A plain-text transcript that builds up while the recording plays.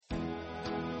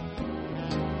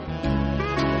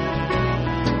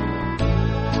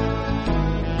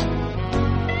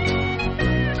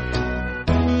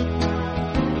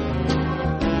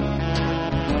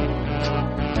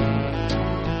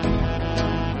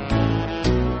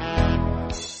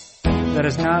That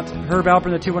is not Herb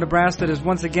Alpern, the Tijuana Brass. That is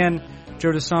once again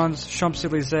Joe Desson's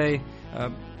Champs-Élysées,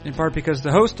 in part because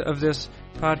the host of this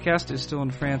podcast is still in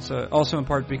France, also in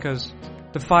part because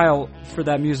the file for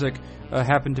that music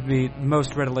happened to be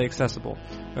most readily accessible.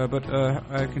 But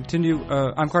I continue.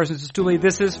 I'm Carson Sestouli.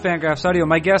 This is Fangraphs Audio.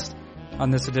 My guest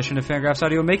on this edition of Fangraphs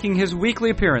Audio, making his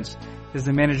weekly appearance, is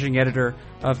the managing editor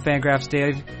of Fangraphs,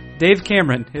 Dave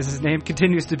Cameron. Is his name,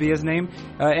 continues to be his name.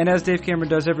 And as Dave Cameron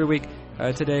does every week,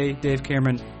 today Dave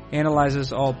Cameron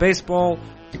analyzes all baseball,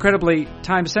 incredibly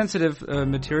time-sensitive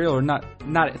material, or not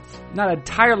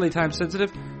entirely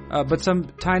time-sensitive, but some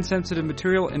time-sensitive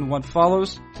material in what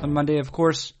follows. On Monday, of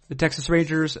course, the Texas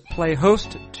Rangers play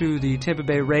host to the Tampa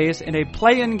Bay Rays in a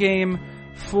play-in game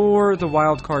for the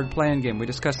wild card play-in game. We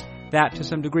discussed that to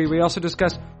some degree. We also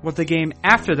discussed what the game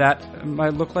after that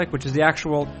might look like, which is the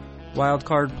actual wild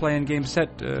card play-in game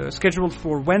scheduled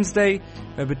for Wednesday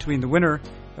between the winner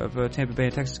of Tampa Bay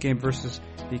and Texas game versus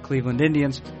the Cleveland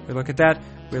Indians. We look at that.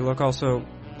 We look also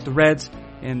at the Reds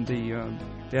and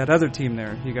that other team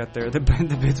there you got there, the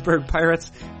Pittsburgh Pirates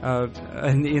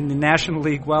in the National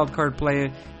League wild card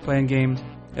play-in game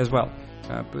as well.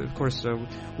 But of course,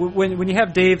 when you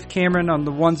have Dave Cameron on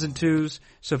the ones and twos,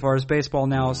 so far as baseball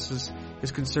analysis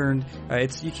is concerned,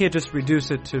 you can't just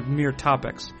reduce it to mere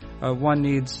topics. One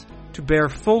needs to bear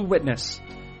full witness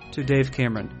to Dave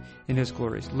Cameron in his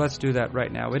glories. Let's do that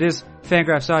right now. It is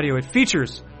Fangraphs Audio. It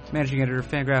features managing editor of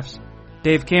Fangraphs,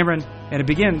 Dave Cameron, and it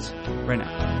begins right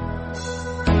now.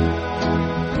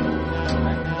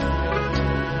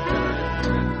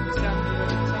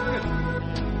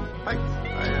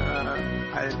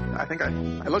 I think I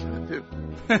looked at it too.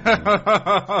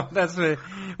 That's me.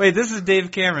 Wait, this is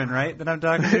Dave Cameron, right? That I'm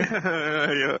talking to?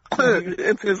 Yeah.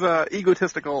 It's his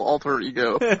egotistical alter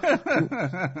ego.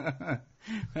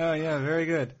 Oh yeah, very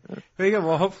good. Very good.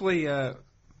 Well, hopefully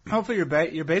your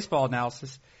baseball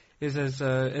analysis is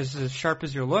as sharp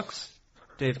as your looks,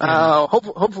 Dave Cameron.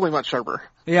 Hopefully much sharper.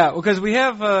 Yeah, because we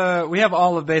have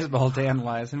all of baseball to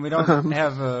analyze, and we don't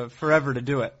have forever to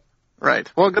do it. Right.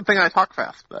 Well, good thing I talk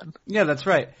fast then. Yeah, that's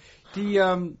right.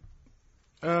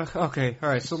 Okay, all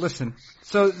right. So listen.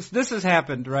 So this has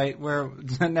happened, right? Where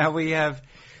now we have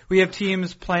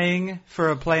teams playing for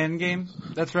a play-in game.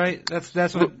 That's right.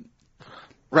 That's what.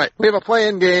 Right. We have a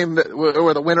play-in game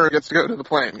where the winner gets to go to the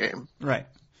play-in game. Right.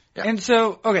 Yeah. And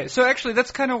so actually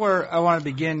that's kind of where I want to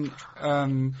begin.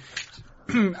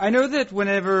 I know that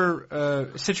whenever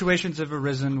situations have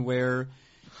arisen where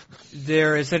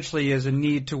there essentially is a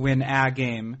need to win a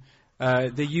game,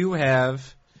 that you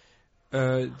have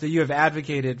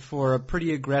advocated for a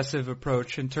pretty aggressive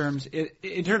approach in terms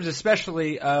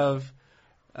especially of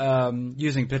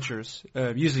using pitchers,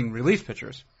 using relief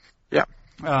pitchers. Yeah.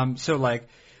 So like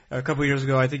a couple of years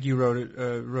ago, I think you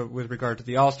wrote with regard to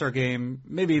the All-Star game,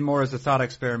 maybe more as a thought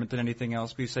experiment than anything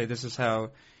else. But you say this is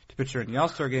how to pitch during the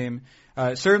All-Star game.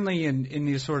 Certainly in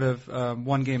these sort of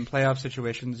one-game playoff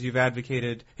situations, you've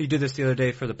advocated. You did this the other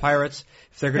day for the Pirates.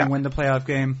 If they're going to win the playoff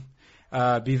game,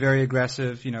 be very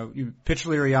aggressive. You pitch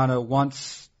Liriano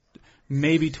once,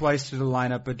 maybe twice to the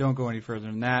lineup, but don't go any further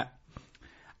than that.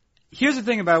 Here's the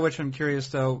thing about which I'm curious,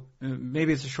 though.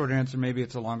 Maybe it's a shorter answer, maybe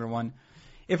it's a longer one.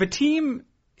 If a team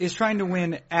is trying to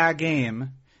win a game,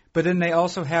 but then they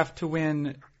also have to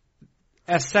win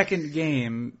a second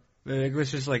game,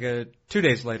 which is like 2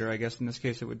 days later, I guess in this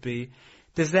case it would be,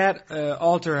 does that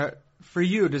alter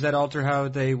how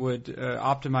they would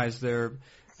optimize their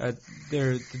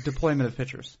deployment of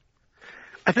pitchers?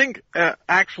 I think,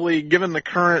 actually, given the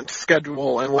current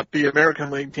schedule and what the American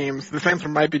League teams, this answer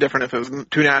might be different if it was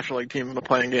two National League teams in the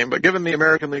play-in game, but given the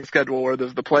American League schedule where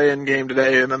there's the play-in game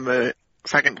today and then the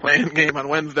second play-in game on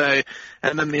Wednesday,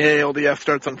 and then the ALDS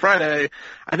starts on Friday,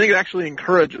 I think it actually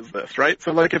encourages this, right?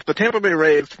 So like if the Tampa Bay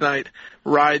Rays tonight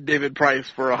ride David Price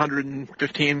for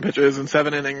 115 pitches and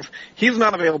 7 innings, he's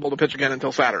not available to pitch again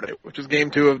until Saturday, which is game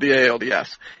 2 of the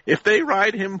ALDS. If they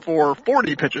ride him for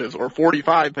 40 pitches or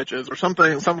 45 pitches or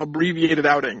something, some abbreviated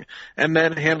outing, and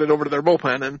then hand it over to their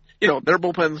bullpen, and, their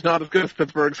bullpen's not as good as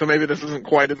Pittsburgh, so maybe this isn't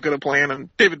quite as good a plan, and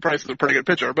David Price is a pretty good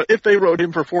pitcher, but if they rode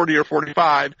him for 40 or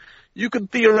 45, you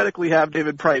could theoretically have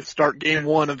David Price start game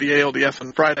 1 of the ALDS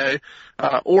on Friday,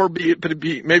 or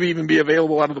maybe even be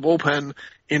available out of the bullpen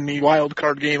in the wild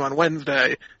card game on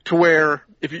Wednesday, to where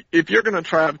if you're going to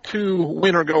try to have 2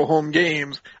 win or go home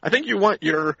games, I think you want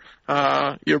your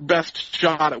best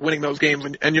shot at winning those games,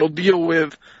 and you'll deal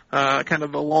with kind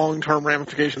of the long-term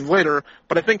ramifications later.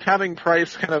 But I think having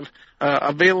Price kind of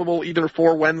available either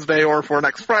for Wednesday or for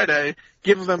next Friday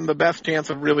gives them the best chance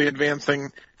of really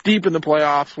advancing deep in the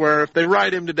playoffs, where if they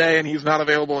ride him today and he's not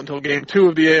available until game 2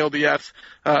 of the ALDS,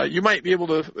 you might be able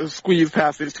to squeeze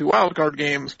past these 2 wildcard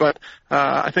games, but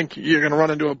I think you're going to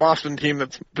run into a Boston team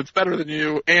that's better than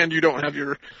you, and you don't have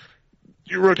your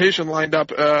rotation lined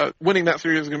up. Winning that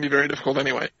series is going to be very difficult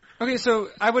anyway. Okay, so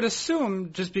I would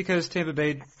assume, just because Tampa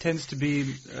Bay tends to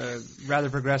be rather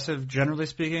progressive, generally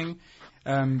speaking,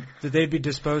 that they'd be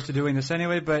disposed to doing this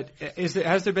anyway, but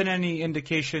has there been any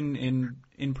indication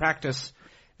in practice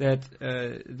that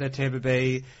Tampa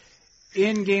Bay,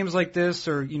 in games like this,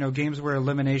 or games where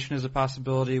elimination is a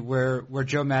possibility, where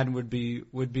Joe Maddon would be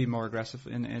more aggressive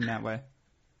in that way?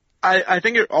 I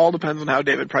think it all depends on how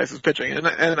David Price is pitching, and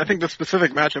I think the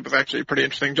specific matchup is actually pretty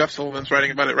interesting. Jeff Sullivan's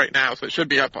writing about it right now, so it should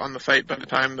be up on the site by the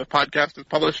time the podcast is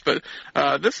published. But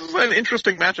this is an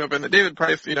interesting matchup, and the David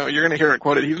Price, you're going to hear it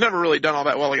quoted. He's never really done all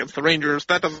that well against the Rangers.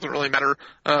 That doesn't really matter.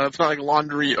 It's not like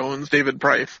Laundry owns David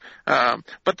Price.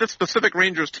 But this specific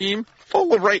Rangers team,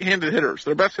 full of right-handed hitters.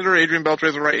 Their best hitter, Adrian Beltre,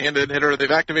 is a right-handed hitter.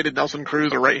 They've activated Nelson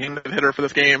Cruz, a right-handed hitter, for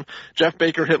this game. Jeff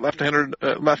Baker hit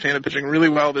left-handed pitching really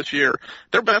well this year.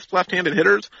 Their best left-handed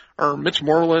hitters are Mitch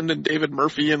Moreland and David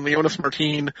Murphy and Leonis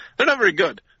Martin. They're not very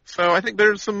good. So I think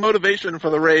there's some motivation for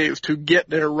the Rays to get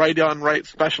their right-on-right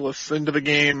specialists into the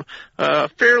game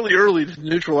fairly early to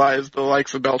neutralize the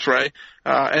likes of Beltre.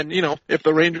 And if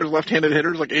the Rangers left-handed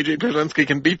hitters like A.J. Pierzynski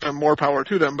can beat them, more power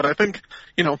to them. But I think,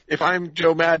 if I'm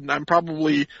Joe Maddon, I'm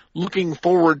probably looking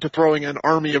forward to throwing an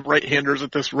army of right-handers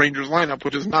at this Rangers lineup,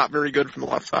 which is not very good from the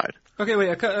left side. Okay, wait,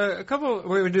 a couple,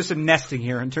 we're going to do some nesting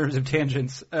here in terms of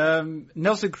tangents.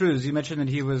 Nelson Cruz, you mentioned that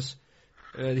he was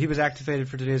activated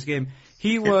for today's game.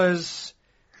 He was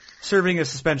serving a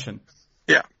suspension.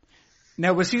 Yeah.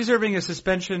 Now, was he serving a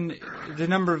suspension? The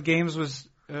number of games was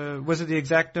it the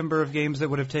exact number of games that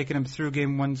would have taken him through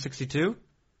game 162?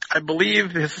 I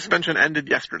believe his suspension ended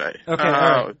yesterday. Okay.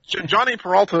 All right. Johnny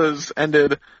Peralta's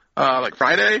ended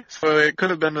Friday, so it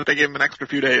could have been that they gave him an extra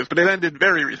few days, but it ended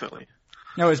very recently.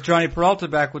 Now, is Johnny Peralta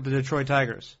back with the Detroit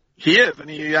Tigers? He is, and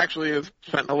he actually has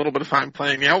spent a little bit of time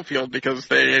playing the outfield because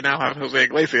they now have Jose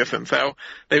Iglesias, and so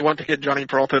they want to get Johnny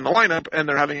Peralta in the lineup, and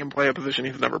they're having him play a position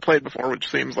he's never played before, which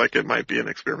seems like it might be an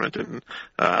experiment in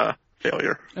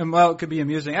failure. And well, it could be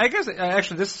amusing. I guess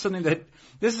actually this is something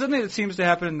that seems to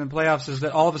happen in the playoffs, is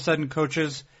that all of a sudden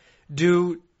coaches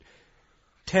do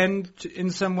tend to,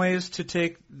 in some ways, to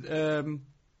take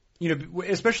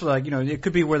especially it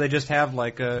could be where they just have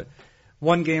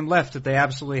one game left that they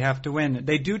absolutely have to win.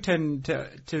 They do tend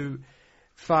to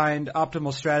find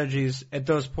optimal strategies at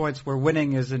those points where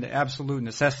winning is an absolute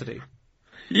necessity.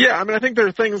 Yeah, I mean, I think there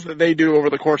are things that they do over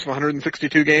the course of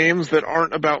 162 games that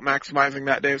aren't about maximizing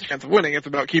that day's chance of winning. It's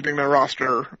about keeping their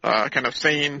roster kind of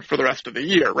sane for the rest of the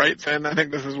year, right? And I think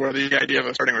this is where the idea of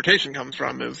a starting rotation comes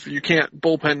from, is you can't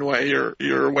bullpen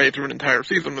your way through an entire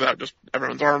season without just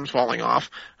everyone's arms falling off.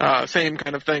 Same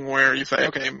kind of thing where you say,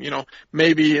 okay,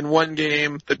 maybe in one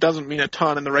game that doesn't mean a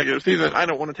ton in the regular season, I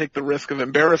don't want to take the risk of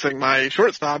embarrassing my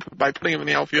shortstop by putting him in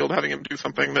the outfield, having him do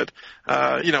something that,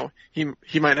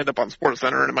 he might end up on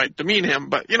SportsCenter and it might demean him.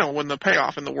 But, when the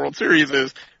payoff in the World Series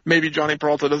is maybe Johnny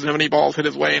Peralta doesn't have any balls hit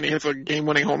his way and he hits a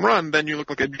game-winning home run, then you look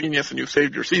like a genius and you've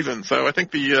saved your season. So I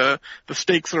think the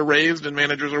stakes are raised and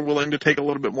managers are willing to take a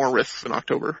little bit more risks in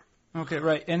October. Okay,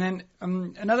 right. And then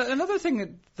another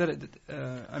thing that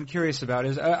I'm curious about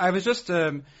is I was just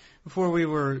before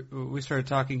we started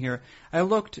talking here, I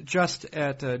looked just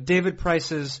at David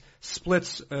Price's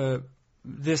splits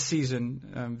this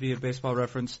season via Baseball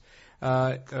Reference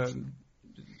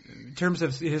in terms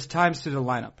of his times to the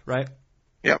lineup, right?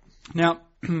 Yeah. Now,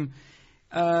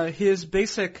 his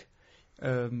basic,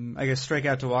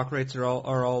 strikeout to walk rates are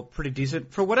all pretty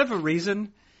decent. For whatever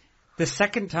reason, the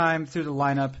second time through the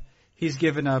lineup, he's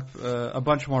given up a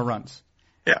bunch more runs.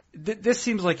 Yeah. This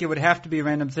seems like it would have to be a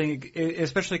random thing,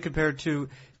 especially compared to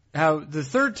how the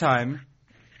third time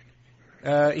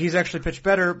he's actually pitched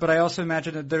better, but I also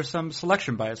imagine that there's some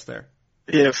selection bias there.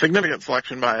 Yeah, significant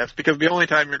selection bias, because the only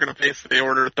time you're going to face the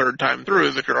order third time through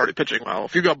is if you're already pitching well.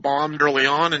 If you got bombed early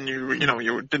on and you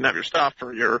didn't have your stuff,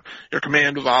 or your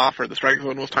command was off, or the strike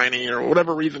zone was tiny, or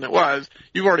whatever reason it was,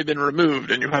 you've already been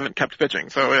removed and you haven't kept pitching.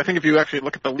 So I think if you actually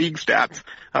look at the league stats,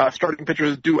 starting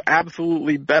pitchers do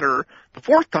absolutely better the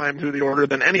fourth time through the order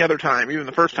than any other time, even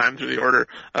the first time through the order,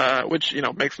 which,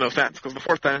 makes no sense, because the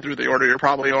fourth time through the order, you're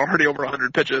probably already over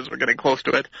 100 pitches or getting close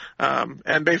to it.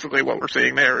 And basically what we're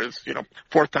seeing there is,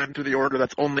 fourth time through the order,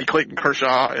 that's only Clayton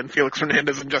Kershaw and Felix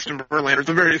Hernandez and Justin Verlander. It's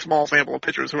a very small sample of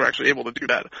pitchers who are actually able to do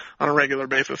that on a regular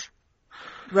basis.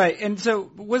 Right. And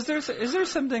so is there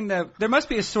something that, there must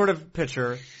be a sort of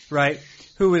pitcher, right,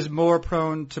 who is more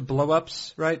prone to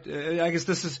blow-ups, right? I guess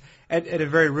this is at a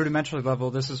very rudimentary level.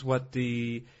 This is what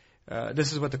the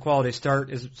quality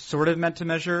start is sort of meant to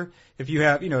measure. If you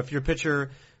have, if your pitcher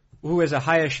who has a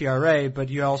high-ish ERA, but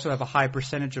you also have a high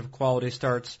percentage of quality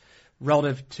starts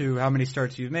relative to how many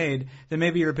starts you've made, then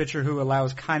maybe you're a pitcher who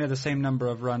allows kind of the same number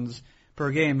of runs per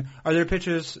game. Are there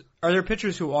pitchers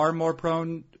who are more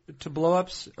prone to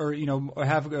blow-ups, or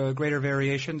have a greater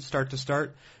variation start to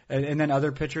start, and then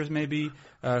other pitchers maybe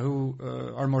who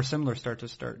are more similar start to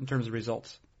start in terms of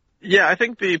results? Yeah, I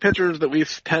think the pitchers that we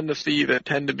tend to see that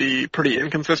tend to be pretty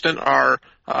inconsistent are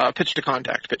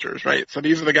pitch-to-contact pitchers, right? So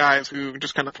these are the guys who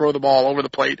just kind of throw the ball over the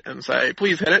plate and say,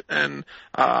 please hit it, and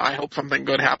I hope something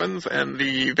good happens. And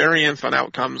the variance on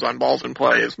outcomes on balls in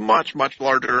play is much, much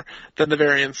larger than the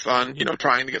variance on,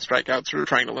 trying to get strikeouts or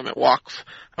trying to limit walks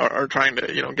or trying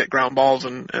to, get ground balls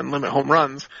and limit home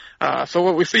runs. So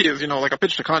what we see is, like a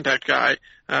pitch-to-contact guy,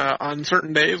 on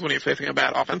certain days when he's facing a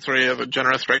bad offense or he has a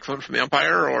generous strike zone from the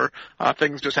umpire or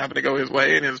things just happen to go his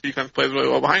way and his defense plays really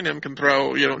well behind him, can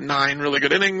throw, 9 really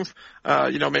good innings,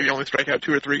 maybe only strike out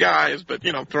 2 or 3 guys, but,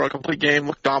 throw a complete game,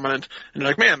 look dominant, and you're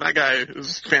like, man, that guy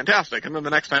is fantastic. And then the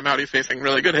next time out he's facing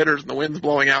really good hitters and the wind's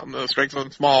blowing out and the strike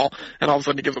zone's small, and all of a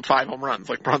sudden he gives up 5 home runs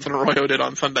like Bronson Arroyo did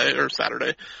on Sunday or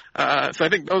Saturday. So I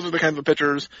think those are the kinds of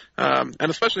pitchers, and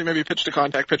especially maybe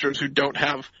pitch-to-contact pitchers who don't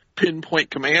have pinpoint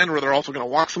command where they're also going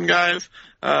to walk some guys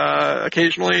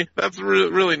occasionally. That's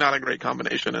really not a great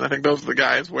combination. And I think those are the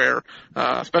guys where,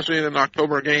 especially in an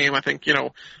October game, I think,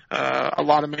 a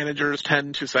lot of managers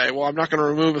tend to say, well, I'm not going to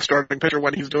remove a starting pitcher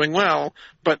when he's doing well,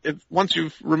 but once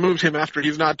you've removed him after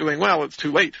he's not doing well, it's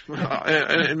too late.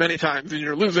 And many times, and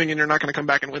you're losing and you're not going to come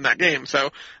back and win that game. So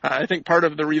I think part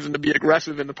of the reason to be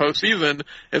aggressive in the postseason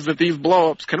is that these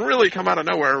blow-ups can really come out of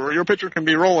nowhere where your pitcher can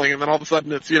be rolling and then all of a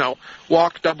sudden it's,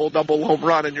 walk, double, home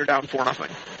run, and you're down 4-0.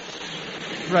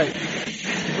 Right.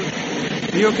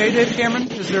 Are you okay, Dave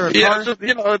Cameron? Is there a car? Yeah, just,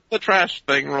 it's the trash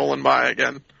thing rolling by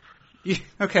again.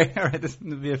 Okay, all right. This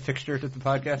will be a fixture to the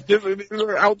podcast. These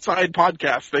are outside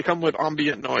podcasts. They come with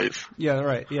ambient noise. Yeah,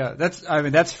 right. Yeah, that's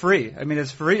free.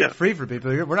 It's free, free for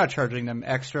people. We're not charging them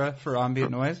extra for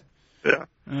ambient noise. Yeah.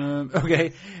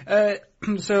 Okay.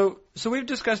 So we've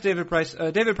discussed David Price.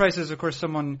 David Price is, of course,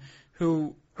 someone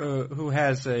who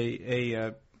has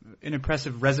an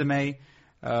impressive resume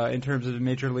in terms of the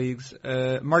major leagues.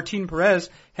 Martin Perez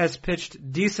has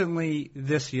pitched decently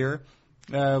this year.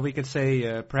 We could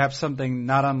say perhaps something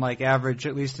not unlike average,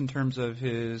 at least in terms of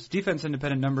his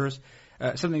defense-independent numbers.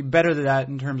 Something better than that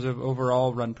in terms of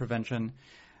overall run prevention.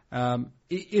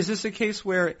 Is this a case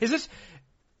where is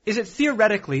it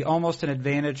theoretically almost an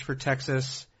advantage for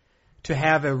Texas to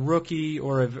have a rookie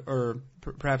or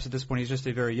perhaps at this point he's just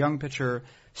a very young pitcher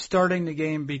starting the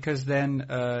game, because then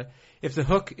if the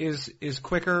hook is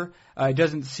quicker, it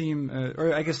doesn't seem,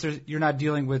 or I guess you're not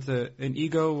dealing with an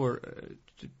ego or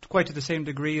quite to the same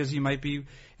degree as you might be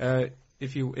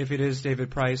if it is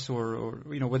David Price or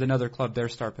with another club, their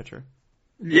star pitcher.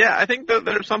 Yeah, I think that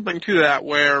there's something to that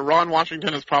where Ron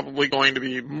Washington is probably going to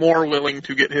be more willing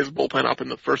to get his bullpen up in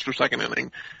the first or second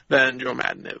inning than Joe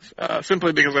Madden is.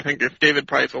 Simply because I think if David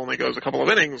Price only goes a couple of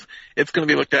innings, it's going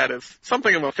to be looked at as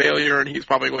something of a failure, and he's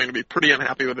probably going to be pretty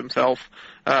unhappy with himself.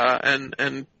 And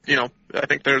I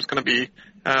think there's going to be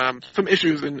some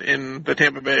issues in the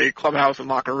Tampa Bay clubhouse and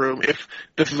locker room if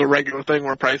this is a regular thing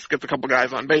where Price gets a couple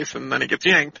guys on base and then he gets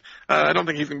yanked. I don't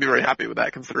think he's going to be very happy with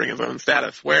that considering his own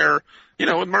status, where,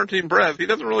 with Martin Perez, he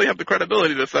doesn't really have the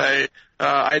credibility to say,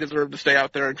 I deserve to stay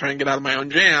out there and try and get out of my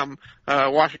own jam.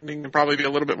 Washington can probably be a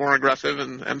little bit more aggressive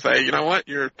and say, you know what,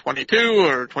 you're 22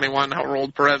 or 21, however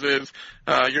old Perez is.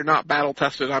 You're not battle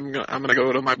tested. I'm gonna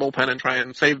go to my bullpen and try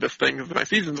and save this thing because my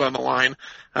season's on the line.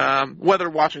 Whether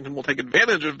Washington will take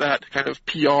advantage of that kind of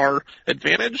PR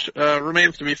advantage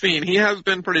remains to be seen. He has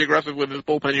been pretty aggressive with his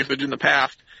bullpen usage in the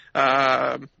past,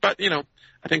 but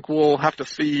I think we'll have to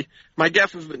see. My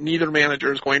guess is that neither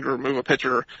manager is going to remove a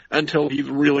pitcher until he's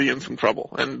really in some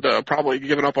trouble and probably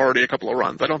given up already a couple of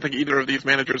runs. I don't think either of these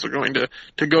managers are going to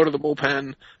go to the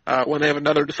bullpen when they have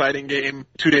another deciding game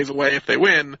 2 days away if they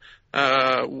win,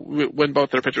 when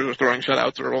both their pitchers are throwing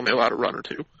shutouts or only allowed a run or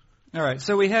two. All right,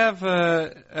 so we have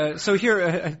so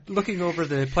here looking over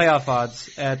the playoff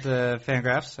odds at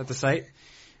Fangraphs at the site.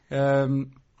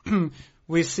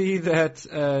 We see that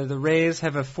the Rays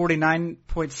have a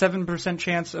 49.7%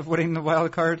 chance of winning the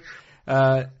wild card,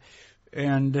 and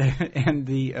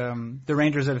the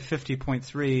Rangers have a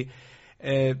 50.3%.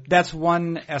 That's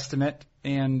one estimate,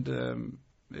 and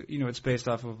it's based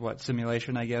off of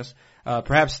simulation, I guess.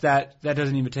 Perhaps that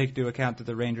doesn't even take into account that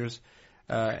the Rangers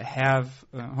have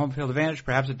home field advantage.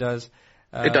 Perhaps it does.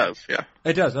 It does, yeah.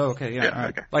 It does. Oh, okay, yeah. Yeah, all right.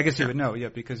 okay. Well, I guess you would know, yeah,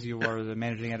 because you are the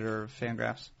managing editor of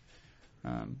Fangraphs.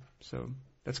 So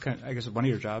that's kind of, I guess, one of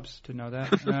your jobs to know that.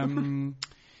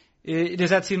 Does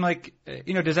that seem like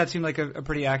a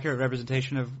pretty accurate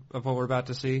representation of what we're about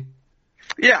to see?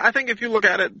 Yeah, I think if you look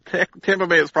at it, Tampa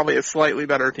Bay is probably a slightly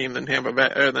better team than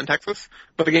than Texas,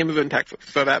 but the game is in Texas,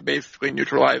 so that basically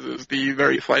neutralizes the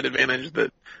very slight advantage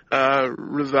that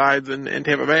resides in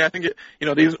Tampa Bay. I think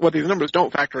what these numbers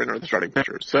don't factor in are the starting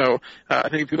pitchers. So I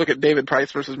think if you look at David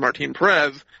Price versus Martin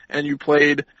Perez, and you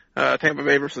played Tampa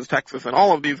Bay versus Texas in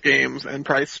all of these games, and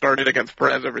Price started against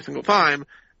Perez every single time,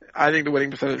 I think the winning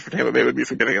percentage for Tampa Bay would be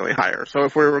significantly higher. So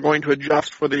if we were going to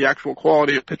adjust for the actual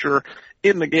quality of pitcher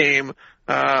in the game,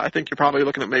 I think you're probably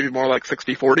looking at maybe more like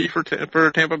 60-40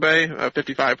 for Tampa Bay,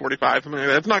 55-45, something like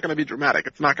that. It's not going to be dramatic.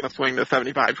 It's not going to swing to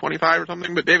 75-25 or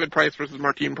something, but David Price versus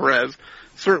Martin Perez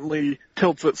certainly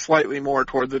tilts it slightly more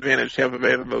towards advantage Tampa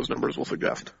Bay than those numbers will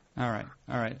suggest. All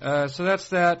right. So that's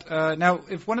that. Now,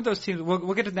 if one of those teams,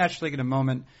 we'll get to the National League in a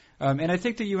moment, and I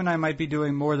think that you and I might be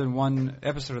doing more than one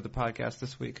episode of the podcast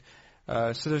this week.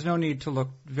 So there's no need to look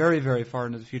very, very far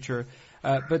into the future.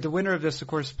 But the winner of this, of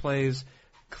course, plays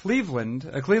Cleveland,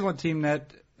 a Cleveland team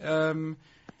that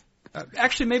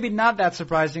actually maybe not that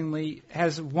surprisingly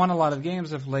has won a lot of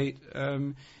games of late.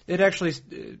 It actually,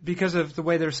 because of the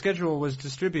way their schedule was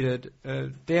distributed,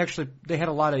 they had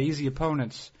a lot of easy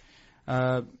opponents.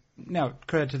 Now,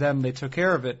 credit to them, they took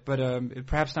care of it, but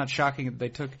perhaps not shocking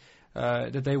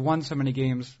that they won so many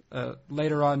games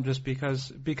later on just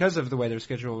because of the way their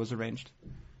schedule was arranged.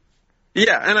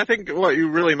 Yeah, and I think what you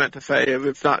really meant to say is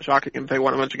it's not shocking if they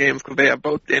won a bunch of games because they have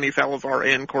both Danny Salazar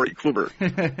and Corey Kluber.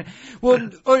 Well,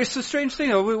 it's a strange thing,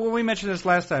 though. We mentioned this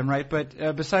last time, right?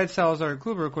 But besides Salazar and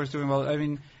Kluber, of course, doing well, I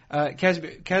mean, Scott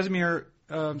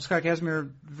Kazmir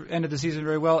ended the season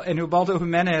very well, and Ubaldo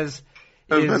Jimenez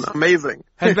has been amazing.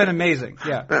 Has been amazing,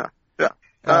 yeah.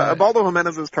 Yeah. Ubaldo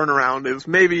Jimenez's turnaround is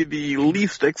maybe the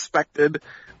least expected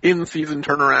in-season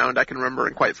turnaround I can remember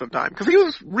in quite some time, because he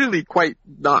was really quite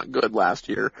not good last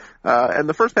year. And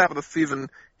the first half of the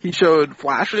season, he showed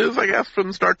flashes, I guess,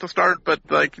 from start to start, but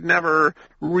never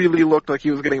really looked like he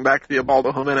was getting back to the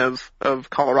Ubaldo Jimenez of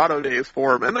Colorado days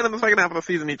for him. And then in the second half of the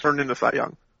season, he turned into Cy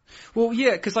Young. Well,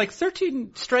 yeah, because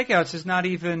 13 strikeouts is not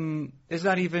even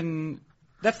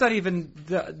that's not even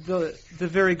the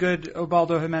very good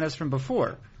Ubaldo Jimenez from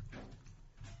before.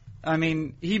 I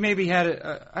mean, he maybe had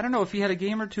I don't know if he had a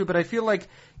game or two, but I feel like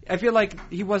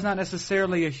he was not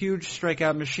necessarily a huge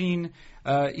strikeout machine.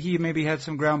 He maybe had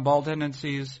some ground ball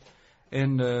tendencies,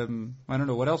 and I don't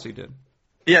know what else he did.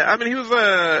 Yeah, I mean,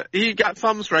 he got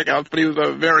some strikeouts, but he was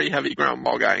a very heavy ground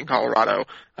ball guy in Colorado.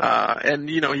 And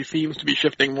he seems to be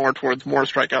shifting more towards more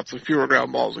strikeouts and fewer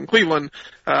ground balls in Cleveland.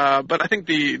 But I think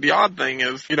the odd thing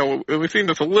is, we've seen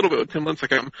this a little bit with Tim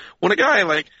Lincecum. When a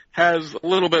guy has a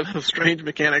little bit of strange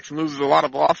mechanics and loses a lot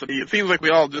of velocity, it seems like we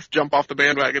all just jump off the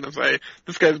bandwagon and say,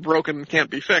 this guy's broken and can't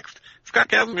be fixed. Scott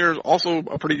Kazmir is also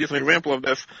a pretty decent example of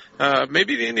this.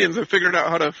 Maybe the Indians have figured out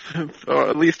how to, or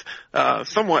at least,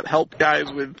 somewhat help guys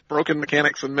with broken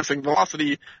mechanics and missing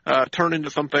velocity, turn into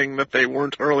something that they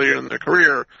weren't earlier in their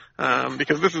career.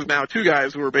 Because this is now two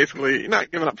guys who are basically not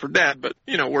giving up for dead, but,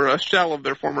 were a shell of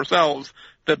their former selves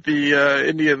that the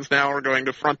Indians now are going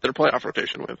to front their playoff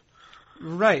rotation with.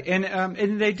 Right,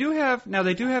 and they do have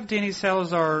Danny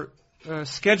Salazar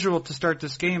scheduled to start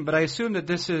this game, but I assume that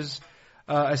this is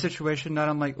a situation not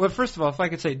unlike. Well, first of all, if I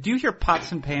could say, do you hear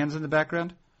pots and pans in the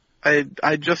background?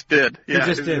 I just did. Yeah, you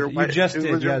just did. You just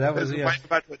did. Yeah, that was. Is your wife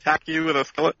about to attack you with a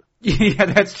skillet? Yeah,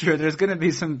 that's true. There's going to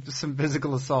be some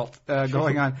physical assault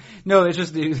going on. No, it's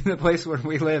just the place where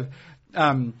we live.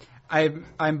 I'm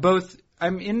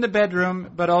in the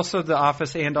bedroom, but also the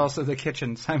office and also the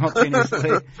kitchen simultaneously.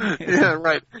 Yeah,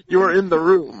 right. You are in the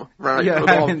room, right? Yeah,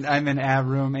 I'm in a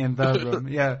room and the room.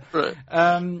 Yeah. Right.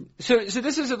 So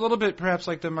this is a little bit perhaps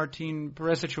like the Martin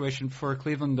Perez situation for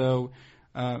Cleveland, though.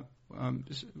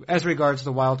 As regards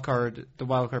the wild card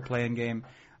playing game,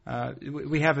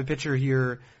 we have a pitcher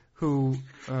here who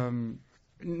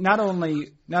not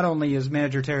only is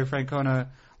manager Terry Francona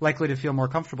likely to feel more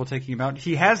comfortable taking him out,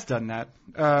 he has done that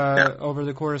over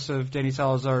the course of Danny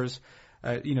Salazar's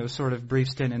sort of brief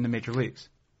stint in the major leagues.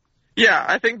 Yeah,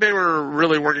 I think they were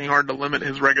really working hard to limit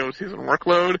his regular season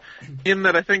workload, in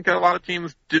that I think a lot of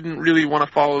teams didn't really want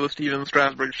to follow the Steven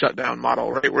Strasburg shutdown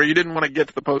model, right, where you didn't want to get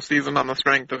to the postseason on the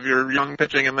strength of your young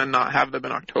pitching and then not have them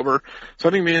in October. So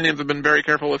I think the Indians have been very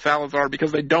careful with Salazar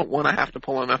because they don't want to have to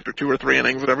pull him after 2 or 3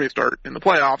 innings at every start in the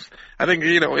playoffs. I think,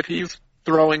 if he's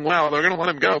throwing well, they're going to let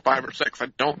him go 5 or 6. I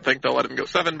don't think they'll let him go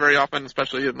 7 very often,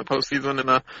 especially in the postseason in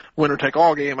a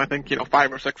winner-take-all game. I think,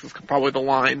 5 or 6 is probably the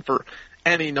line for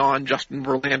any non-Justin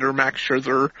Verlander, Max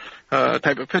Scherzer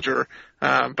type of pitcher.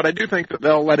 But I do think that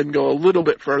they'll let him go a little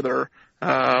bit further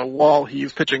while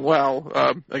he's pitching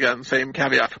well. Again, same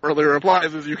caveat earlier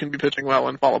applies, is you can be pitching well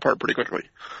and fall apart pretty quickly.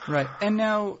 Right. And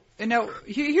now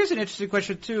here's an interesting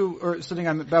question too, or something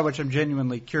about which I'm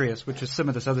genuinely curious, which is some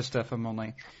of this other stuff I'm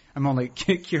only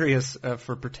curious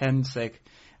for pretend's sake.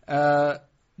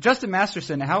 Justin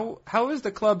Masterson, how is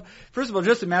the club? First of all,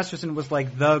 Justin Masterson was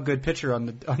like the good pitcher on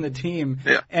the team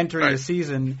entering the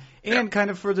season, and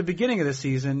kind of for the beginning of the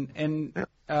season, and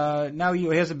now he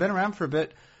hasn't been around for a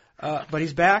bit. But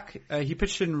he's back. He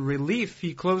pitched in relief.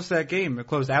 He closed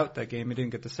out that game. He didn't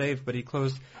get the save, but he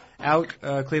closed out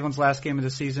Cleveland's last game of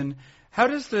the season. How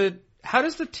does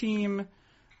the team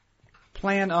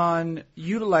plan on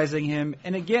utilizing him?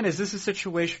 And again, is this a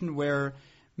situation where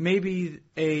maybe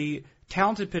a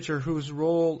talented pitcher whose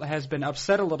role has been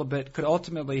upset a little bit could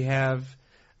ultimately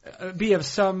be of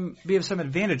some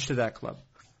advantage to that club?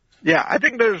 Yeah, I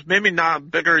think there's maybe not a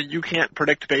bigger you can't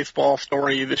predict baseball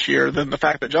story this year than the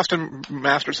fact that Justin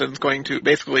Masterson's going to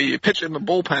basically pitch in the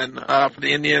bullpen for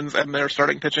the Indians, and their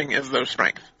starting pitching is their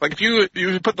strength. Like if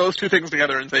you put those two things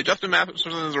together and say Justin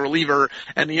Masterson is a reliever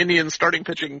and the Indians starting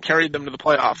pitching carried them to the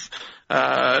playoffs,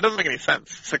 it doesn't make any sense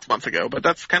 6 months ago, but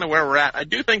that's kind of where we're at. I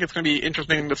do think it's going to be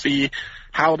interesting to see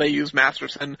how they use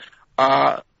Masterson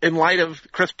in light of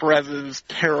Chris Perez's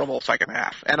terrible second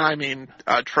half, and I mean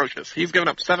atrocious. He's given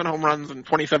up 7 home runs in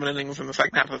 27 innings in the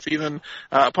second half of the season.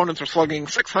 Opponents are slugging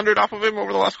 600 off of him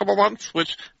over the last couple of months,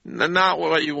 which not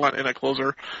what you want in a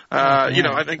closer.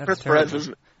 I think Chris Perez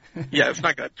is. Yeah, it's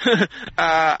not good.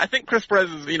 I think Chris Perez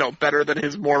is, better than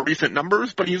his more recent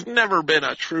numbers, but he's never been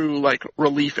a true,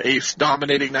 relief ace,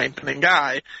 dominating ninth inning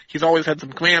guy. He's always had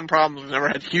some command problems. He's never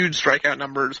had huge strikeout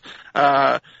numbers.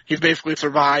 He's basically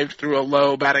survived through a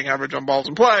low batting average on balls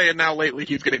in play, and now lately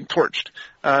he's getting torched.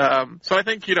 So I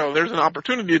think, there's an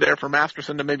opportunity there for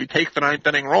Masterson to maybe take the ninth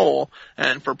inning role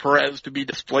and for Perez to be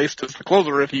displaced as the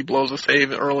closer if he blows a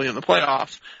save early in the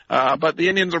playoffs. But the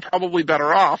Indians are probably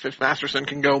better off if Masterson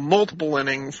can go multiple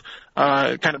innings,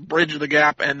 kind of bridge the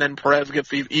gap, and then Perez gets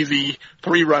these easy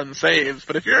 3-run saves.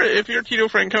 But if you're Tito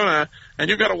Francona and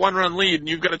you've got a 1-run lead and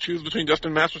you've got to choose between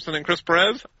Justin Masterson and Chris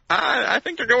Perez, I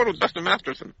think you're going with Justin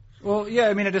Masterson. Well, yeah,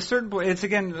 I mean, at a certain point, it's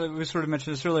again, we sort of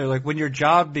mentioned this earlier, like when your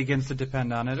job begins to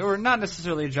depend on it, or not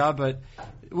necessarily a job, but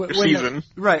the season,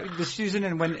 the season,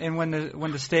 and when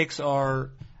the stakes are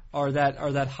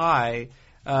that high,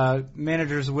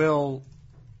 managers will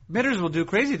do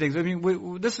crazy things. I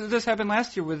mean, this happened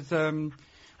last year with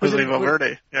Jose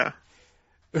Valverde, yeah.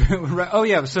 Oh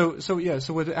yeah, so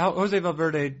with Jose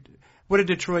Valverde, what did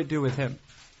Detroit do with him?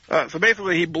 So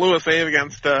basically, he blew a save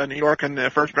against New York in the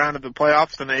first round of the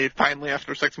playoffs, and they finally,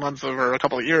 after 6 months or a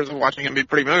couple of years of watching him be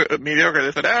pretty mediocre,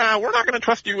 they said, we're not going to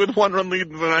trust you with 1-run lead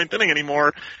in the ninth inning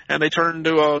anymore. And they turned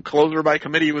to a closer by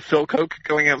committee with Phil Koch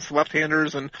going against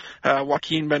left-handers and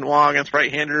Joaquin Benoit against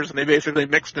right-handers, and they basically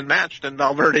mixed and matched, and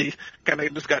Valverde kind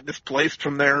of just got displaced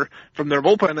from their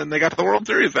bullpen, and they got to the World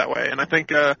Series that way. And I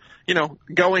think,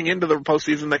 going into the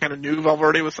postseason, they kind of knew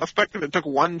Valverde was suspect, and it took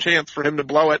one chance for him to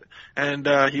blow it, and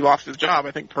he lost his job.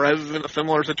 I think Perez is in a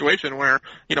similar situation where,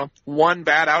 one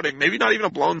bad outing, maybe not even a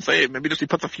blown save, maybe just he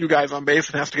puts a few guys on base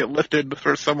and has to get lifted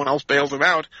before someone else bails him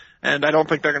out, and I don't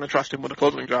think they're going to trust him with a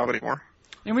closing job anymore.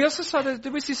 And we also saw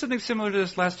did we see something similar to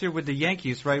this last year with the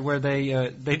Yankees, right, where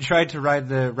they tried to ride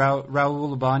the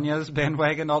Raul Ibanez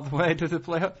bandwagon all the way to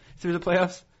through the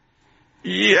playoffs?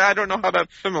 Yeah, I don't know how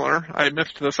that's similar. I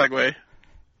missed the segue.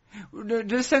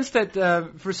 The sense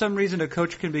that for some reason a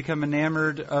coach can become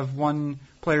enamored of one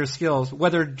player's skills,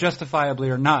 whether justifiably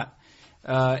or not,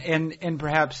 and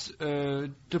perhaps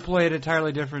deploy an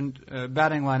entirely different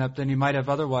batting lineup than you might have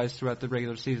otherwise throughout the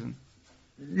regular season.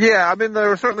 Yeah, I mean, there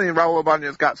was certainly Raul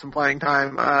Ibanez got some playing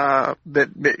time that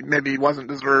maybe wasn't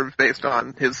deserved based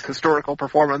on his historical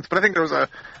performance, but I think there was a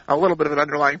little bit of an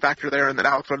underlying factor there in that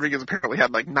Alex Rodriguez apparently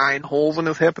had 9 holes in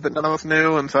his hip that none of us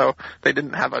knew, and so they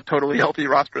didn't have a totally healthy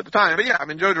roster at the time. But yeah, I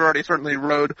mean, Joe Girardi certainly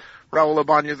rode Raul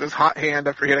Ibanez's hot hand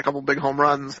after he had a couple big home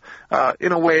runs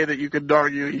in a way that you could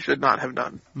argue he should not have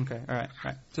done. Okay, all right.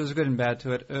 So there's good and bad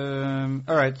to it.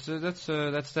 All right, so that's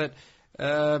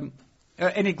that.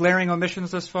 Any glaring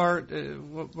omissions thus far?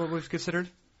 What we've considered?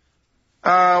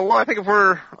 Well, I think if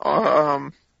we're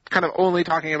kind of only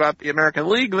talking about the American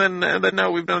League, then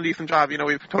no, we've done a decent job.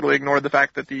 We've totally ignored the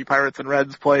fact that the Pirates and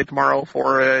Reds play tomorrow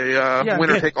for a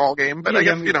winner-take-all game. But I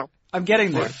guess I'm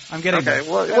getting there. Okay.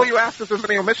 Well, you asked if there's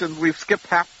any omissions. We've skipped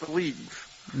half the leagues.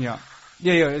 Yeah.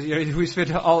 Yeah. We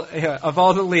skipped of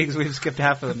all the leagues, we've skipped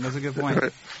half of them. That's a good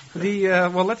point.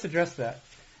 Well, let's address that.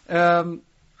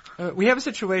 We have a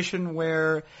situation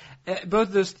where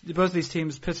both of these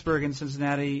teams, Pittsburgh and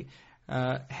Cincinnati,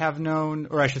 have known,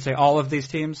 or I should say, all of these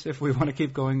teams, if we want to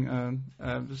keep going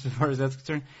as far as that's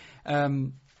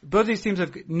concerned. Both these teams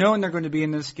have known they're going to be in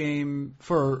this game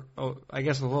for, I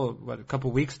guess, a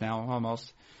couple weeks now,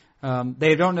 almost.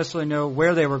 They don't necessarily know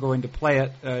where they were going to play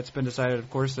it. It's been decided, of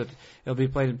course, that it'll be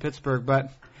played in Pittsburgh.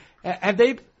 But have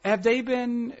they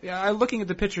been? Looking at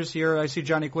the pictures here, I see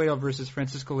Johnny Cueto versus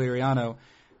Francisco Liriano.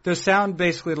 Those sound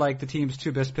basically like the team's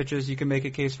two best pitches. You can make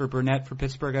a case for Burnett for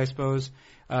Pittsburgh, I suppose,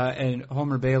 and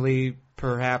Homer Bailey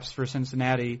perhaps for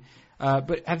Cincinnati.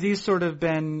 But have these sort of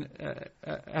been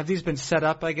set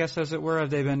up, I guess, as it were?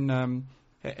 Have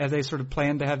they sort of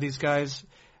planned to have these guys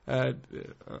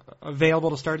available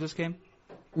to start this game?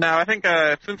 No, I think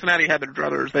if Cincinnati had their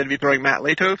druthers, they'd be throwing Matt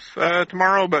Latos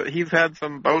tomorrow, but he's had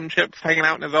some bone chips hanging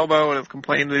out in his elbow and has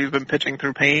complained that he's been pitching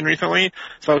through pain recently.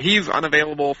 So he's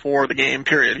unavailable for the game,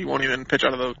 period. He won't even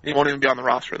he won't even be on the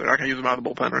roster. They're not going to use him out of the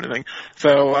bullpen or anything.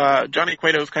 So Johnny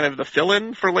Cueto's kind of the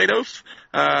fill-in for Latos.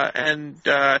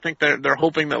 I think they're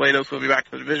hoping that Latos will be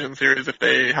back to the division series if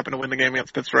they happen to win the game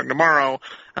against Pittsburgh tomorrow.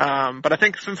 But I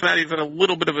think Cincinnati's at a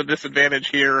little bit of a disadvantage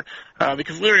here,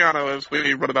 because Liriano, as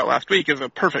we wrote about last week, is a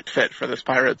perfect fit for this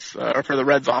Pirates, or for the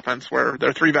Reds offense, where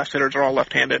their three best hitters are all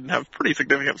left-handed and have pretty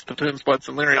significant platoon splits,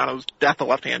 and Liriano's death of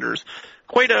left-handers.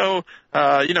 Cueto,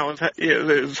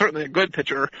 is certainly a good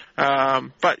pitcher,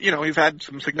 but, he's had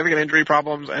some significant injury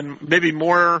problems, and maybe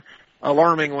more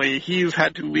alarmingly, he's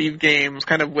had to leave games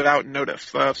kind of without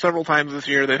notice. Several times this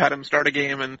year, they've had him start a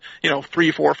game and,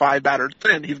 3, 4, 5 batters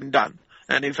in, he's been done.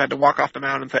 And he's had to walk off the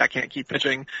mound and say, I can't keep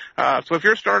pitching. So if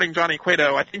you're starting Johnny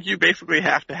Cueto, I think you basically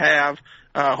have to have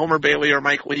Homer Bailey or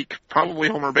Mike Leake, probably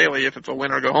Homer Bailey if it's a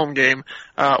win or go home game,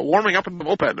 warming up in the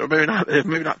bullpen, or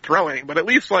maybe not throwing, but at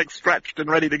least like stretched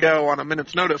and ready to go on a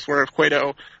minute's notice, where if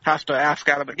Cueto has to ask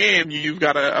out of the game, you've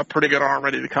got a pretty good arm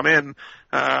ready to come in.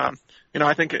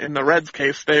 I think in the Reds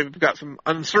case, they've got some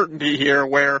uncertainty here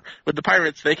where with the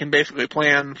Pirates, they can basically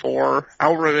plan for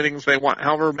however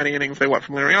many innings they want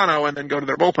from Liriano and then go to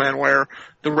their bullpen, where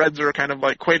the Reds are kind of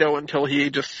like Cueto until he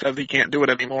just says he can't do it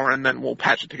anymore, and then we'll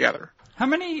patch it together. How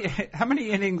many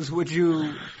innings would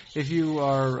you, if you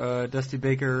are Dusty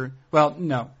Baker? Well,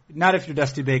 no, not if you're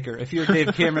Dusty Baker. If you're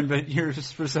Dave Cameron, but you're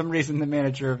just for some reason the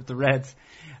manager of the Reds,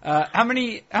 how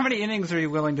many innings are you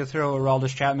willing to throw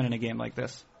Aroldis Chapman in a game like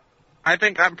this? I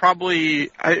think I'm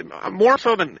more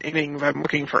so than innings, I'm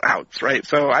looking for outs, right?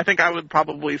 So I think I would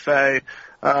probably say,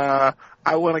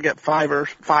 I want to get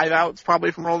 5 outs probably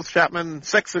from Aroldis Chapman.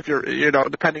 6 if you're,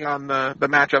 depending on the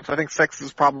matchups. I think 6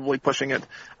 is probably pushing it,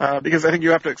 because I think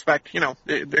you have to expect, they're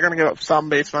going to give up some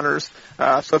base runners.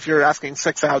 So if you're asking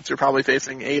 6 outs, you're probably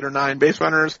facing 8 or 9 base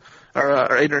runners,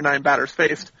 or 8 or 9 batters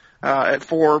faced. At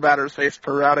 4 batters faced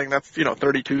per outing, that's,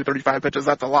 32, 35 pitches.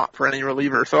 That's a lot for any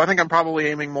reliever. So I think I'm probably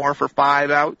aiming more for 5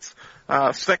 outs.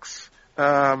 6,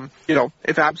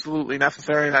 if absolutely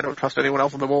necessary, and I don't trust anyone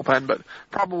else in the bullpen, but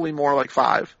probably more like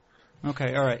 5.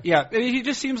 Okay, all right. Yeah, he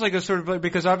just seems like a sort of,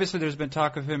 because obviously there's been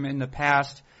talk of him in the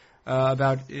past,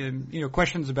 about,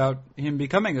 questions about him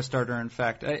becoming a starter, in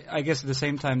fact. I guess at the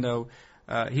same time, though,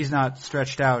 he's not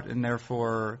stretched out, and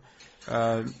therefore,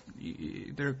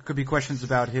 there could be questions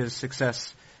about his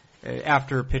success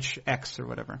after pitch X or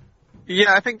whatever.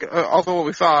 Yeah, I think also what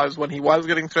we saw is when he was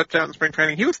getting stretched out in spring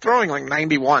training, he was throwing like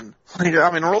 91.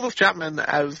 Aroldis Chapman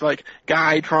as like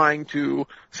guy trying to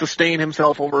sustain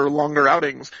himself over longer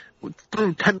outings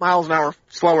threw 10 miles an hour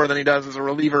slower than he does as a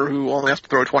reliever who only has to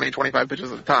throw 20, 25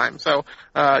 pitches at a time. So,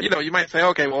 you might say,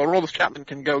 okay, well, Aroldis Chapman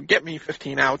can go get me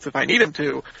 15 outs if I need him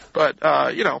to, but,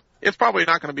 it's probably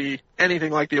not going to be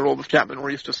anything like the Aroldis Chapman we're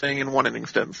used to seeing in one-inning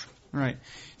stints. Right.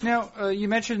 Now, you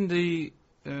mentioned the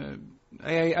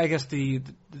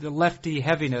lefty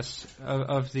heaviness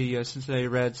of the Cincinnati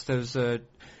Reds. Those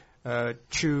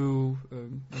Chu,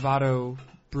 Votto,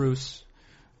 Bruce.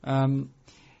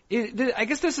 I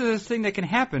guess this is a thing that can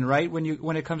happen, right?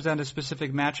 When it comes down to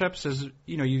specific matchups, as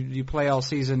you play all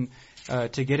season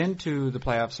to get into the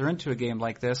playoffs or into a game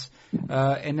like this,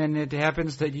 and then it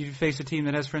happens that you face a team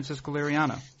that has Francisco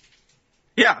Liriano.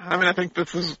 Yeah, I think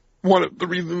this is one of the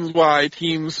reasons why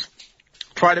teams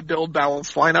try to build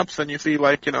balanced lineups, and you see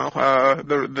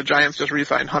the Giants just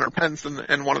re-signed Hunter Pence,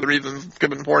 and one of the reasons it's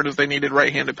given for it is they needed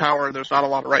right-handed power. There's not a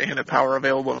lot of right-handed power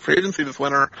available in free agency this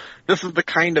winter. This is the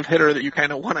kind of hitter that you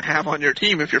kind of want to have on your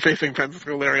team if you're facing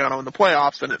Francisco Liriano in the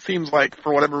playoffs, and it seems like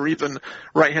for whatever reason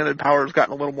right-handed power has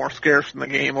gotten a little more scarce in the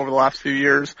game over the last few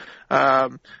years.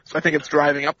 So I think it's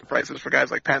driving up the prices for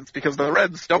guys like Pence because the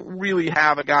Reds don't really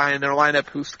have a guy in their lineup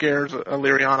who scares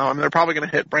Liriano. I mean, they're probably going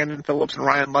to hit Brandon Phillips and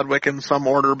Ryan Ludwig in some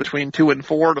order between 2 and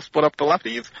 4 to split up the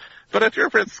lefties. But if you're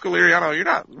Francisco Liriano, you're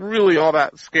not really all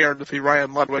that scared to see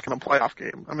Ryan Ludwig in a playoff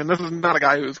game. I mean, this is not a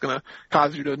guy who's going to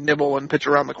cause you to nibble and pitch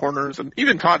around the corners. And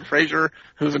even Todd Frazier,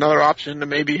 who's another option to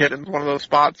maybe hit in one of those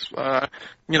spots, not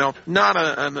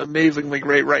an amazingly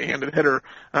great right-handed hitter.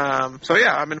 So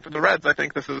yeah, I mean, for the Reds, I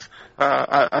think this is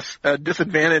a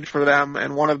disadvantage for them,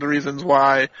 and one of the reasons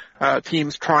why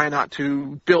teams try not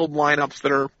to build lineups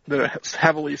that are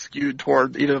heavily skewed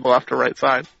toward either the left or right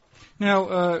side. Now,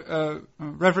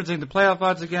 referencing the playoff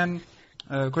odds again,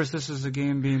 of course, this is a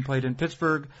game being played in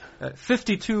Pittsburgh.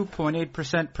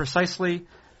 52.8% precisely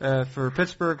for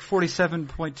Pittsburgh,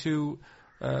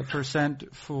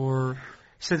 47.2% for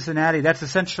Cincinnati. That's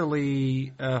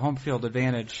essentially home field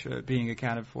advantage being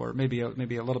accounted for, maybe a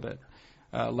little bit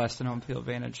less than home field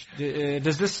advantage.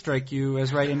 Does this strike you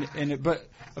as right? But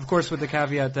of course, with the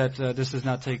caveat that this does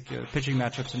not take pitching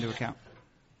matchups into account.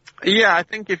 Yeah, I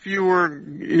think if you're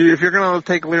going to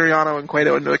take Liriano and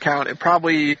Cueto into account, it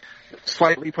probably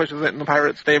slightly pushes it in the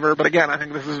Pirates' favor. But again, I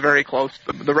think this is very close.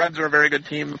 The Reds are a very good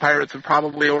team. The Pirates have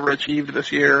probably overachieved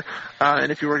this year.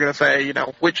 And if you were going to say,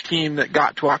 which team that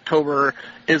got to October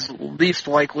is least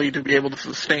likely to be able to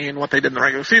sustain what they did in the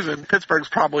regular season, Pittsburgh's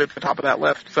probably at the top of that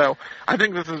list. So I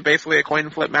think this is basically a coin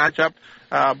flip matchup.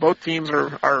 Both teams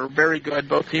are very good.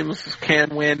 Both teams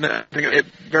can win. I think it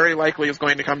very likely is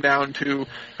going to come down to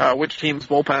which team's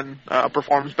bullpen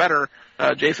performs better.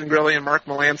 Jason Grilli and Mark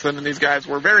Melancon and these guys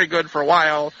were very good for a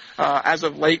while. As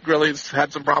of late, Grilli's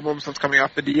had some problems since coming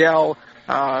off the DL.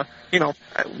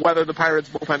 Whether the Pirates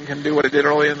bullpen can do what it did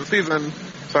early in the season.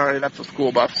 Sorry, that's the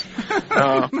school bus.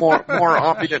 More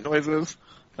ambient noises.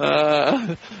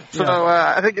 I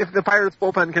think if the Pirates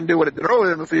bullpen can do what it did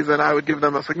earlier in the season, I would give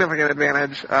them a significant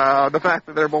advantage. The fact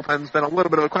that their bullpen's been a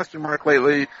little bit of a question mark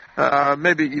lately,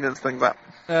 maybe evens things up.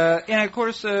 And of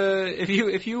course,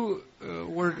 if you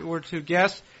were to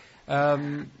guess,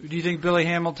 do you think Billy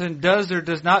Hamilton does or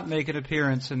does not make an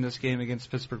appearance in this game against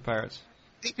Pittsburgh Pirates?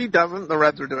 If he doesn't, the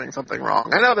Reds are doing something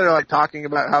wrong. I know they're talking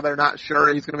about how they're not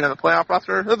sure he's going to be on the playoff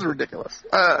roster. That's ridiculous.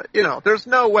 There's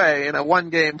no way in a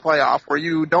one-game playoff where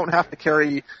you don't have to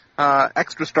carry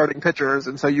extra starting pitchers,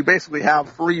 and so you basically have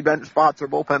free bench spots or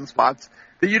bullpen spots,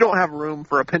 that you don't have room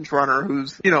for a pinch runner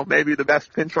who's, maybe the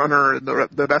best pinch runner,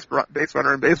 the best base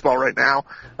runner in baseball right now.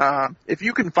 If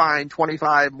you can find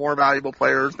 25 more valuable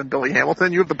players than Billy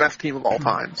Hamilton, you have the best team of all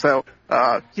time. So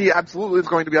he absolutely is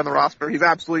going to be on the roster. He's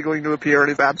absolutely going to appear, and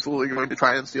he's absolutely going to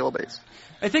try and steal a base.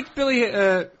 I think Billy,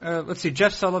 let's see,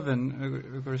 Jeff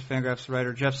Sullivan, of course, Fangraphs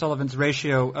writer, Jeff Sullivan's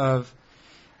ratio of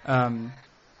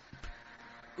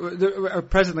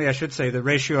presently, I should say, the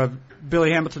ratio of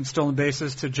Billy Hamilton stolen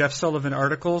bases to Jeff Sullivan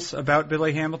articles about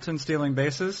Billy Hamilton stealing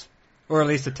bases, or at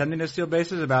least attempting to steal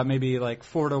bases, about maybe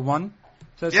 4-1.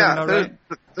 Does that sound about right?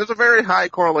 There's a very high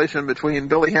correlation between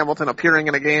Billy Hamilton appearing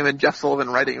in a game and Jeff Sullivan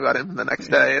writing about him the next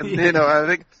day. And, I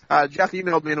think Jeff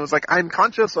emailed me and was like, I'm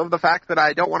conscious of the fact that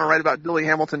I don't want to write about Billy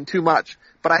Hamilton too much,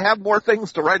 but I have more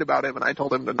things to write about him, and I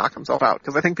told him to knock himself out,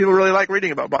 because I think people really like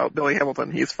reading about Billy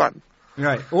Hamilton. He's fun.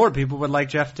 Right, or people would like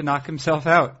Jeff to knock himself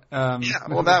out.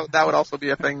 That would also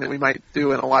be a thing that we might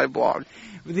do in a live blog.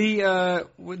 Do you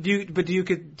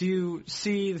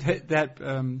see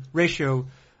that ratio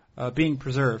being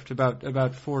preserved about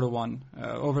 4-1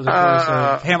 over the course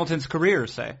of Hamilton's career,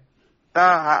 say?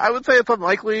 I would say it's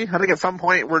unlikely. I think at some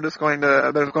point there's going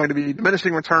to be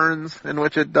diminishing returns in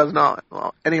which it does not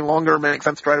any longer make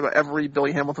sense to write about every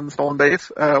Billy Hamilton stolen base.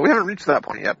 We haven't reached that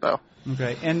point yet, though.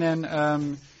 Okay, and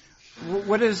then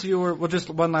what is just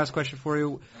one last question for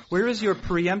you. Where is your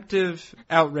preemptive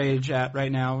outrage at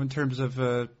right now in terms of,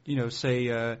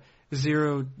 say,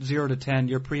 0 to 10,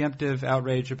 your preemptive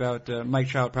outrage about Mike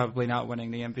Trout probably not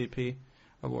winning the MVP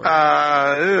award?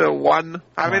 1.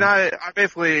 I mean, I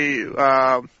basically,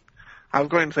 I was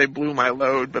going to say blew my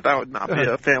load, but that would not be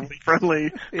a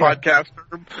family-friendly podcast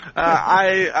term.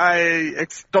 I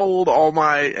extolled all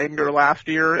my anger last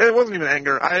year. It wasn't even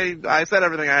anger. I said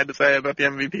everything I had to say about the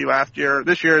MVP last year.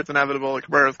 This year it's inevitable that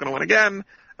Cabrera's going to win again.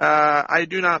 I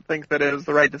do not think that is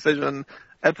the right decision.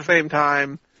 At the same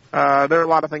time, there are a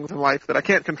lot of things in life that I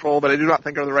can't control that I do not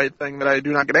think are the right thing that I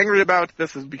do not get angry about.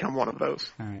 This has become one of those.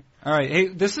 All right. Hey,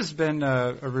 this has been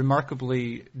a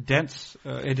remarkably dense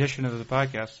edition of the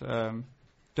podcast.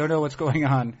 Don't know what's going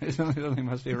on. Something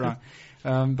must be wrong.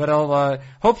 But I'll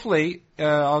hopefully,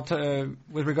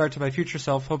 with regard to my future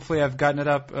self, hopefully I've gotten it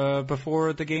up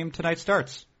before the game tonight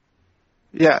starts.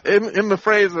 Yeah, in the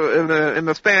phrase, in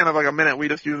the span of a minute, we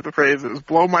just used the phrase, it was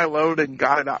blow my load and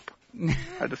got it up.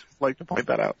 I just like to point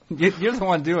that out. You're the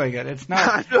one doing it. It's not.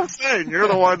 I'm just saying, you're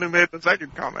the one who made the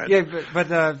second comment. Yeah, but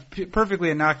perfectly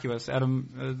innocuous,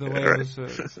 Adam. The way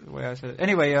the way I said it.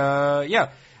 Anyway,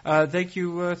 thank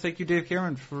you, Dave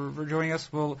Cameron, for joining us.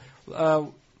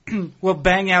 We'll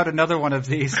bang out another one of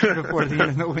these before the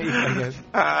end of the week, I guess.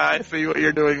 I see what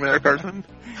you're doing there, Carson.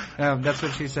 That's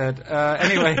what she said.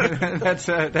 Anyway, that's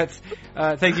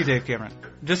thank you, Dave Cameron.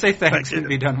 Just say thanks and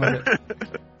be done with it.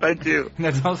 Thank you. And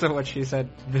that's also what she said,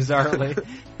 bizarrely.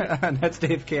 That's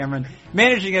Dave Cameron,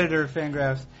 managing editor of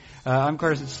Fangraphs. I'm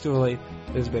Carson Stooley.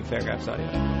 This has been Fangraphs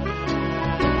Audio.